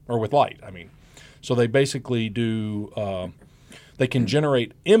laser or with light, So they basically they can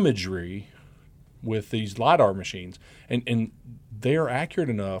generate imagery with these LIDAR machines, and they're accurate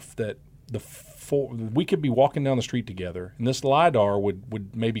enough that we could be walking down the street together, and this LIDAR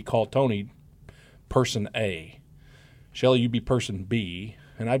would maybe call Tony person A. Shelley, you'd be person B,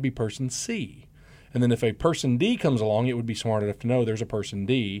 and I'd be person C. And then if a person D comes along, it would be smart enough to know there's a person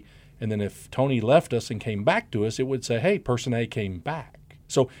D. And then if Tony left us and came back to us, it would say, hey, person A came back.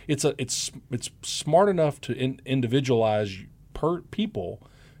 So it's smart enough to individualize people,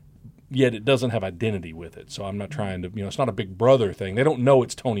 yet it doesn't have identity with it. So I'm not trying to, it's not a Big Brother thing. They don't know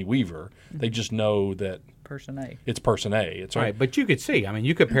it's Tony Weaver. They just know that Person A. It's person A. It's right, but you could see.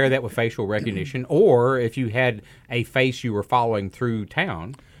 You could pair that with facial recognition, or if you had a face you were following through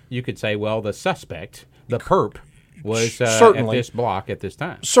town, you could say, well, the suspect, the perp, was at this block at this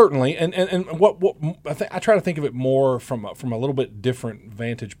time. Certainly, and what I try to think of it more from a little bit different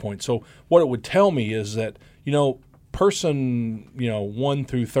vantage point. So what it would tell me is that person 1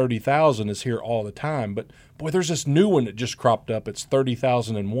 through 30,000 is here all the time, but boy, there's this new one that just cropped up. It's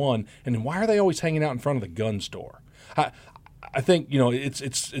 30,001, and then why are they always hanging out in front of the gun store? I think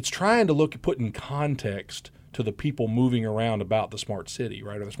it's trying to put in context to the people moving around about the smart city,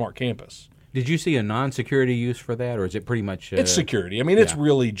 right, or the smart campus. Did you see a non-security use for that, or is it pretty much... It's security. It's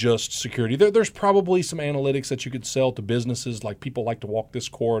really just security. There's probably some analytics that you could sell to businesses, like people like to walk this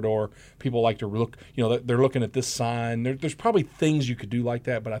corridor, people like to look, they're looking at this sign. There's probably things you could do like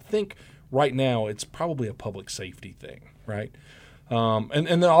that, but I think right now it's probably a public safety thing, right? And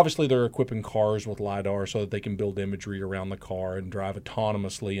then obviously they're equipping cars with LIDAR so that they can build imagery around the car and drive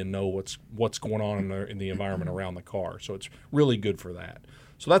autonomously and know what's going on in the environment around the car. So it's really good for that.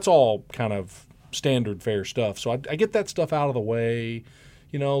 So that's all kind of standard fare stuff. So I get that stuff out of the way,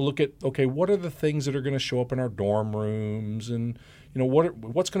 look at, okay, what are the things that are going to show up in our dorm rooms, and,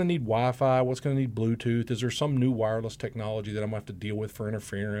 what's going to need Wi-Fi, what's going to need Bluetooth, is there some new wireless technology that I'm going to have to deal with for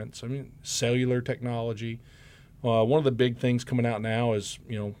interference? Cellular technology. One of the big things coming out now is,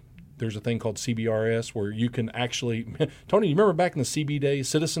 there's a thing called CBRS where you can actually, Tony, you remember back in the CB days,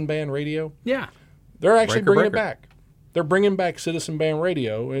 Citizen Band radio? Yeah. They're actually bringing it back. They're bringing back Citizen Band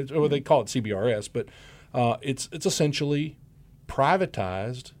radio, or they call it CBRS, but it's essentially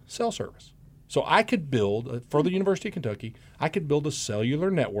privatized cell service. So I could build, for the University of Kentucky, I could build a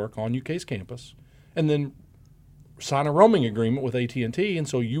cellular network on UK's campus and then sign a roaming agreement with AT&T, and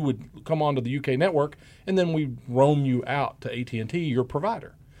so you would come onto the UK network, and then we roam you out to AT&T, your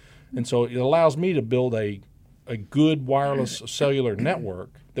provider. And so it allows me to build a good wireless cellular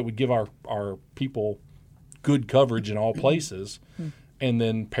network that would give our people good coverage in all places, and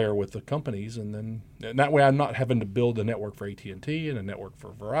then pair with the companies, and that way I'm not having to build a network for AT&T and a network for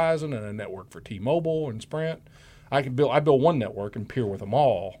Verizon and a network for T-Mobile and Sprint. I build one network and pair with them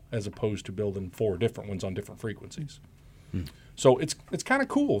all, as opposed to building 4 different ones on different frequencies. So it's kind of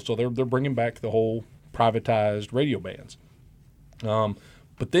cool. So they're bringing back the whole privatized radio bands.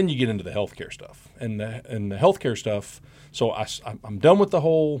 But then you get into the healthcare stuff, and the healthcare stuff. So I'm done with the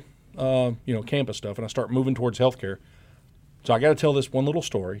whole campus stuff, and I start moving towards healthcare. So I got to tell this one little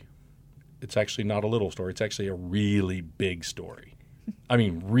story. It's actually not a little story. It's actually a really big story. I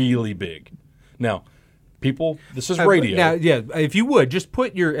mean, really big. Now, people, this is radio. Now, yeah, if you would, just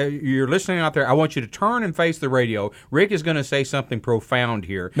put you're listening out there. I want you to turn and face the radio. Rick is going to say something profound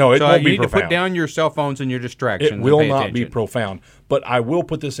here. No, it won't be you need profound. to put down your cell phones and your distractions. It will and pay not attention. be profound, but I will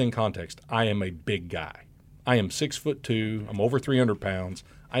put this in context. I am a big guy. I am 6'2". I'm over 300 pounds.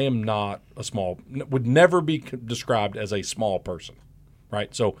 I am not would never be described as a small person,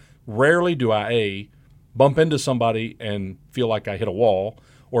 right? So rarely do I, bump into somebody and feel like I hit a wall,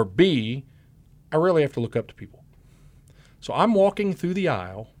 or B, I rarely have to look up to people. So I'm walking through the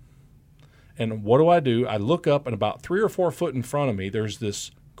aisle, and what do? I look up, and about 3 or 4 foot in front of me, there's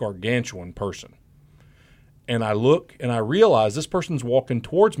this gargantuan person. And I look, and I realize this person's walking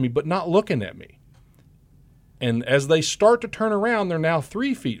towards me, but not looking at me. And as they start to turn around, they're now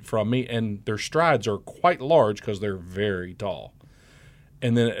 3 feet from me, and their strides are quite large because they're very tall.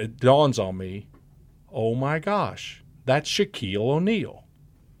 And then it dawns on me, oh my gosh, that's Shaquille O'Neal.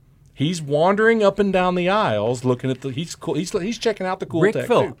 He's wandering up and down the aisles, looking at he's cool. He's checking out the cool Rick tech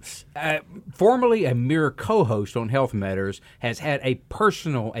Phillips, formerly a mere co-host on Health Matters, has had a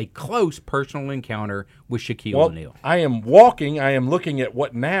close personal encounter with Shaquille O'Neal. I am looking at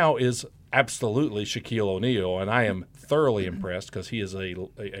what now is absolutely Shaquille O'Neal, and I am thoroughly impressed because he is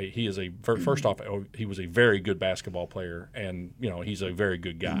first off, he was a very good basketball player, and he's a very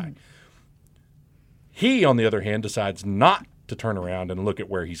good guy. He, on the other hand, decides not to turn around and look at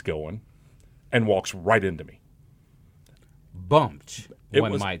where he's going, and walks right into me. Bumped,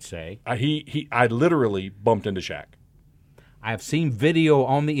 one might say. I literally bumped into Shaq. I have seen video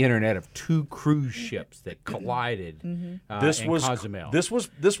on the internet of 2 cruise ships that collided in Cozumel. This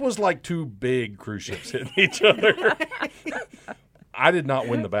was like 2 big cruise ships hitting each other. I did not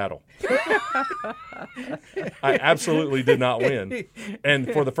win the battle. I absolutely did not win.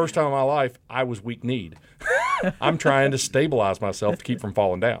 And for the first time in my life, I was weak-kneed. I'm trying to stabilize myself to keep from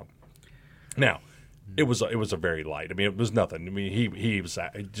falling down. Now, it was a very light. I mean, it was nothing. I mean, he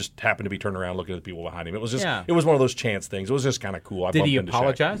just happened to be turning around looking at the people behind him. It was just It was one of those chance things. It was just kind of cool. Did he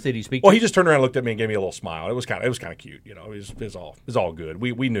apologize? Did he speak? Well, he just turned around, looked at me, and gave me a little smile. It was kind of cute. It was all good.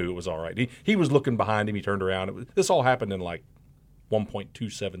 We knew it was all right. He was looking behind him. He turned around. This all happened in like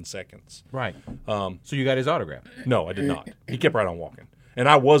 1.27 seconds. Right. So you got his autograph? No, I did not. He kept right on walking, and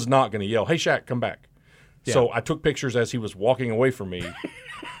I was not going to yell, "Hey, Shaq, come back." Yeah. So I took pictures as he was walking away from me,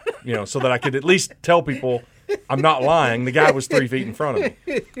 so that I could at least tell people I'm not lying. The guy was 3 feet in front of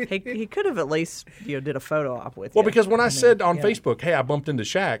me. He could have at least did a photo op with you. Well, because when I said on Facebook, "Hey, I bumped into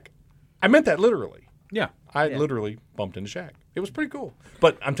Shaq," I meant that literally. Yeah. I literally bumped into Shaq. It was pretty cool.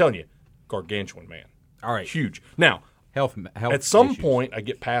 But I'm telling you, gargantuan man. All right. Huge. Now, health at some issues. point, I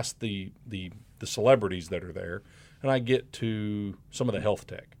get past the celebrities that are there, and I get to some of the health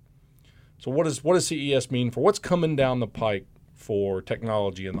tech. So what does CES mean for what's coming down the pike for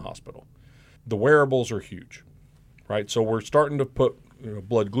technology in the hospital? The wearables are huge, right? So we're starting to put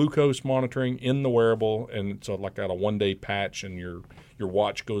blood glucose monitoring in the wearable, and so like got a 1-day patch, and your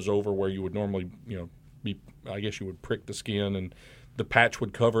watch goes over where you would normally I guess you would prick the skin, and the patch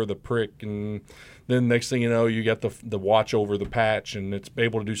would cover the prick, and then next thing you know, you got the watch over the patch, and it's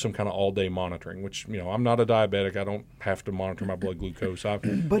able to do some kind of all-day monitoring, which, I'm not a diabetic. I don't have to monitor my blood glucose.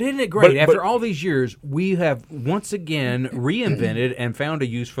 But isn't it great? After all these years, we have once again reinvented and found a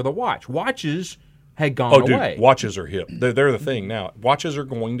use for the watch. Watches had gone away. Dude, watches are hip. They're the thing now. Watches are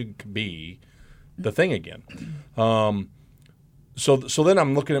going to be the thing again. So then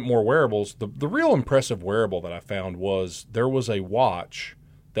I'm looking at more wearables. The real impressive wearable that I found was there was a watch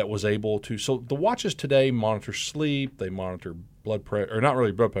that was able to – so the watches today monitor sleep. They monitor blood pressure – or not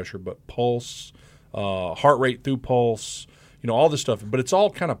really blood pressure, but pulse, heart rate through pulse, all this stuff. But it's all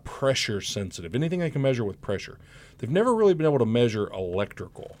kind of pressure sensitive, anything they can measure with pressure. They've never really been able to measure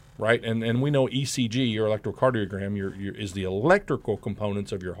electrical, right? And we know ECG, your electrocardiogram, is the electrical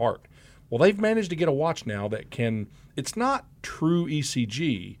components of your heart. Well, they've managed to get a watch now that can, it's not true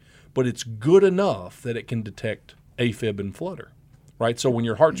ECG, but it's good enough that it can detect AFib and flutter, right? So when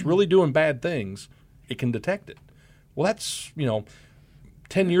your heart's really doing bad things, it can detect it. Well, that's,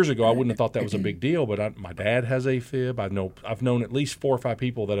 10 years ago, I wouldn't have thought that was a big deal, but my dad has AFib. I've known at least 4 or 5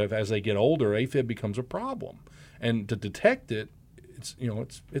 people that have, as they get older, AFib becomes a problem. And to detect it,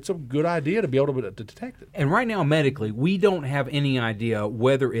 it's a good idea to be able to detect it. And right now, medically, we don't have any idea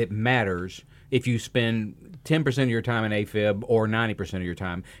whether it matters if you spend 10% of your time in AFib or 90% of your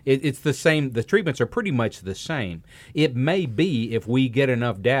time. It's the same. The treatments are pretty much the same. It may be, if we get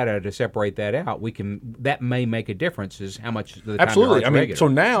enough data to separate that out, that may make a difference is how much the time Absolutely. regular. So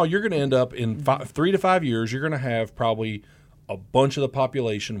now you're going to end up in 3 to 5 years, you're going to have probably a bunch of the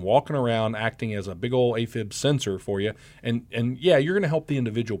population walking around acting as a big old AFib sensor for you. And yeah, you're going to help the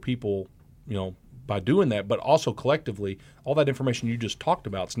individual people, by doing that, but also collectively, all that information you just talked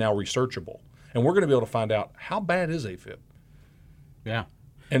about is now researchable. And we're going to be able to find out how bad is AFib. Yeah.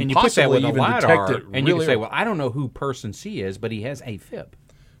 And you put that with a even LiDAR, detect it and you really can say, early. well, I don't know who person C is, but he has AFib.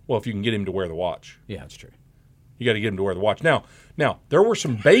 Well, if you can get him to wear the watch. Yeah, that's true. You got to get him to wear the watch. Now, there were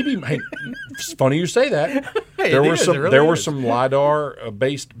some baby. Hey, it's funny you say that. There were some LiDAR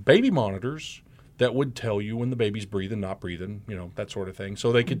based baby monitors that would tell you when the baby's breathing, not breathing, that sort of thing.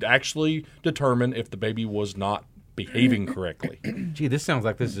 So they could actually determine if the baby was not behaving correctly. Gee, this sounds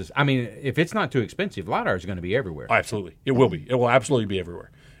like this is. I mean, if it's not too expensive, LiDAR is going to be everywhere. Absolutely, it will be. It will absolutely be everywhere.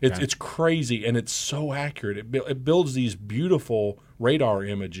 It's crazy, and it's so accurate. It builds these beautiful radar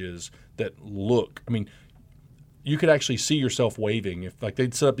images that look. I mean, you could actually see yourself waving. If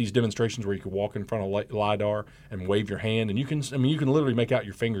they'd set up these demonstrations where you could walk in front of LiDAR and wave your hand, and you can literally make out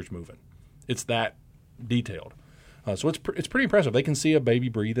your fingers moving. It's that detailed. So it's pretty impressive. They can see a baby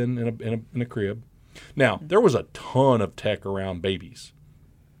breathing in a crib. Now, there was a ton of tech around babies.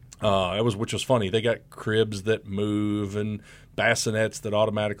 Which was funny. They got cribs that move and bassinets that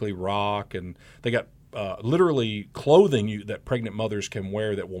automatically rock, and they got literally clothing that pregnant mothers can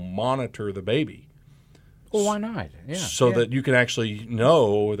wear that will monitor the baby. Well, why not? Yeah. So that you can actually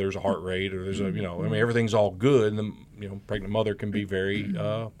know there's a heart rate or there's everything's all good, and the pregnant mother can be very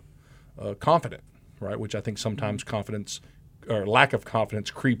confident, right? Which I think sometimes confidence or lack of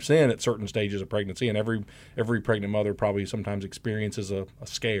confidence creeps in at certain stages of pregnancy, and every pregnant mother probably sometimes experiences a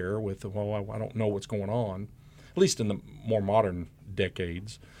scare with, I don't know what's going on, at least in the more modern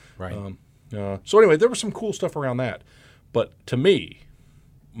decades. Right. So anyway, there was some cool stuff around that. But to me,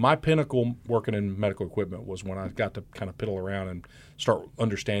 my pinnacle working in medical equipment was when I got to kind of piddle around and start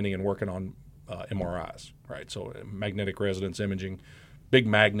understanding and working on MRIs, right? So magnetic resonance imaging, big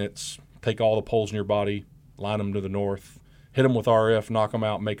magnets, take all the poles in your body, line them to the north, hit them with RF, knock them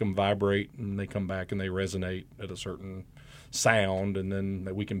out, make them vibrate, and they come back and they resonate at a certain sound, and then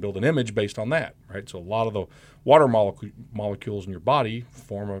we can build an image based on that, right? So a lot of the water molecules in your body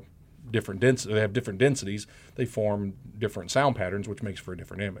form a different density. They have different densities. They form different sound patterns, which makes for a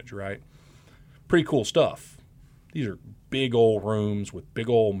different image, right? Pretty cool stuff. These are big old rooms with big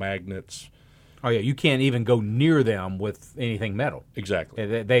old magnets. Oh, yeah, you can't even go near them with anything metal. Exactly.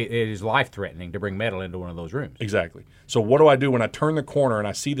 It is life-threatening to bring metal into one of those rooms. Exactly. So what do I do when I turn the corner and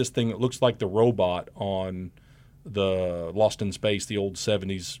I see this thing that looks like the robot on the Lost in Space, the old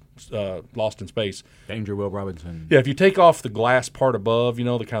 70s Lost in Space? Danger Will Robinson. Yeah, if you take off the glass part above, the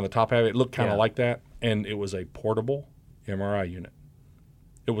kind of the top half, it looked kind of like that, and it was a portable MRI unit.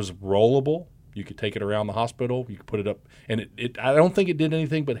 It was rollable. You could take it around the hospital. You could put it up, and I don't think it did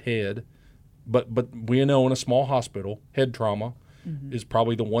anything but head. But we know in a small hospital, head trauma is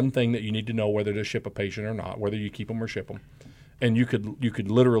probably the one thing that you need to know whether to ship a patient or not, whether you keep them or ship them. And you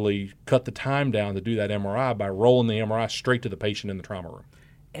could literally cut the time down to do that MRI by rolling the MRI straight to the patient in the trauma room.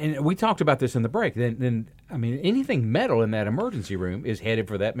 And we talked about this in the break. Then anything metal in that emergency room is headed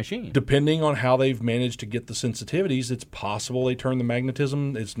for that machine. Depending on how they've managed to get the sensitivities, it's possible they turn the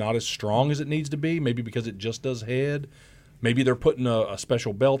magnetism. It's not as strong as it needs to be, maybe because it just does head. Maybe they're putting a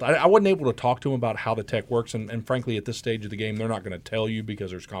special belt. I wasn't able to talk to them about how the tech works, and frankly, at this stage of the game, they're not going to tell you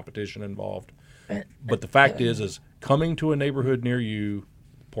because there's competition involved. But the fact is coming to a neighborhood near you,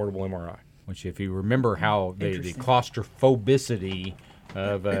 portable MRI. Which, if you remember how the claustrophobicity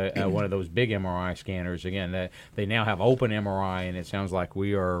of one of those big MRI scanners, again, they now have open MRI, and it sounds like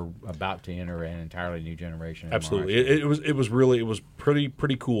we are about to enter an entirely new generation of Absolutely. MRI. It was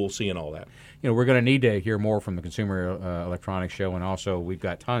pretty cool seeing all that. We're going to need to hear more from the Consumer Electronics Show, and also we've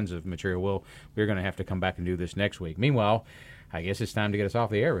got tons of material. We're going to have to come back and do this next week. Meanwhile, I guess it's time to get us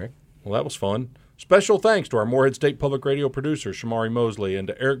off the air, Rick. Well, that was fun. Special thanks to our Morehead State Public Radio producer, Shamari Mosley, and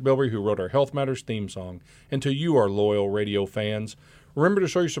to Eric Bilbrey, who wrote our Health Matters theme song, and to you, our loyal radio fans. Remember to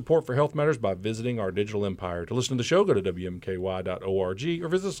show your support for Health Matters by visiting our digital empire. To listen to the show, go to WMKY.org or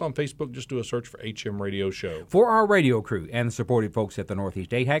visit us on Facebook. Just do a search for HM Radio Show. For our radio crew and the supportive folks at the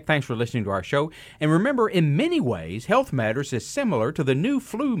Northeast AHAC, thanks for listening to our show. And remember, in many ways, Health Matters is similar to the new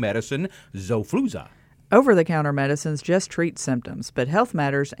flu medicine, Xofluza. Over-the-counter medicines just treat symptoms, but Health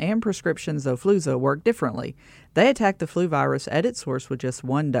Matters and prescription Xofluza work differently. They attack the flu virus at its source with just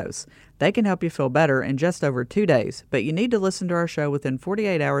one dose. They can help you feel better in just over 2 days, but you need to listen to our show within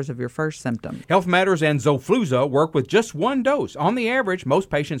 48 hours of your first symptom. Health Matters and Xofluza work with just one dose. On the average, most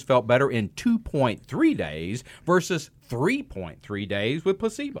patients felt better in 2.3 days versus 3.3 days with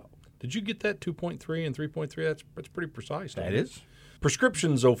placebo. Did you get that 2.3 and 3.3? That's pretty precise. That is.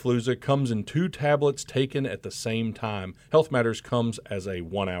 Prescription Xofluza comes in 2 tablets taken at the same time. Health Matters comes as a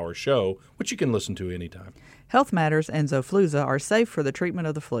 1-hour show, which you can listen to anytime. Health Matters and Xofluza are safe for the treatment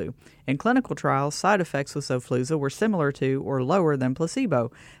of the flu. In clinical trials, side effects with Xofluza were similar to or lower than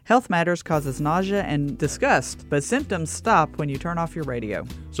placebo. Health Matters causes nausea and disgust, but symptoms stop when you turn off your radio.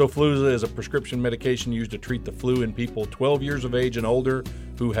 Xofluza is a prescription medication used to treat the flu in people 12 years of age and older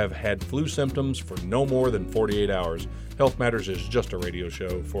who have had flu symptoms for no more than 48 hours. Health Matters is just a radio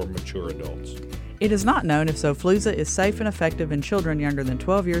show for mature adults. It is not known if Xofluza is safe and effective in children younger than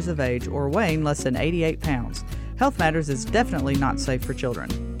 12 years of age or weighing less than 88 pounds. Health Matters is definitely not safe for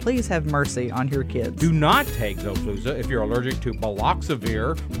children. Please have mercy on your kids. Do not take Xofluza if you're allergic to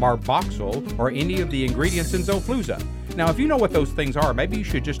baloxavir, marboxil, or any of the ingredients in Xofluza. Now, if you know what those things are, maybe you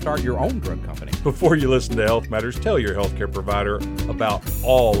should just start your own drug company. Before you listen to Health Matters, tell your healthcare provider about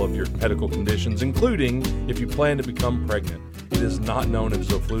all of your medical conditions, including if you plan to become pregnant. It is not known if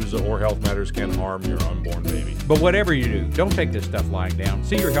Xofluza or Health Matters can harm your unborn baby. But whatever you do, don't take this stuff lying down.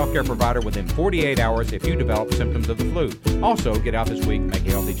 See your healthcare provider within 48 hours if you develop symptoms of the flu. Also, get out this week, make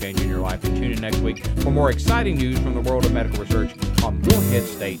a healthy change in your life, and tune in next week for more exciting news from the world of medical research on Morehead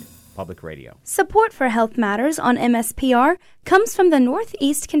State Public Radio. Support for Health Matters on MSPR comes from the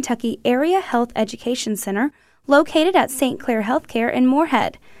Northeast Kentucky Area Health Education Center, located at St. Clair Healthcare in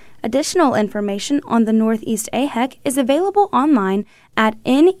Morehead. Additional information on the Northeast AHEC is available online at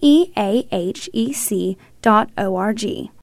neahec.org.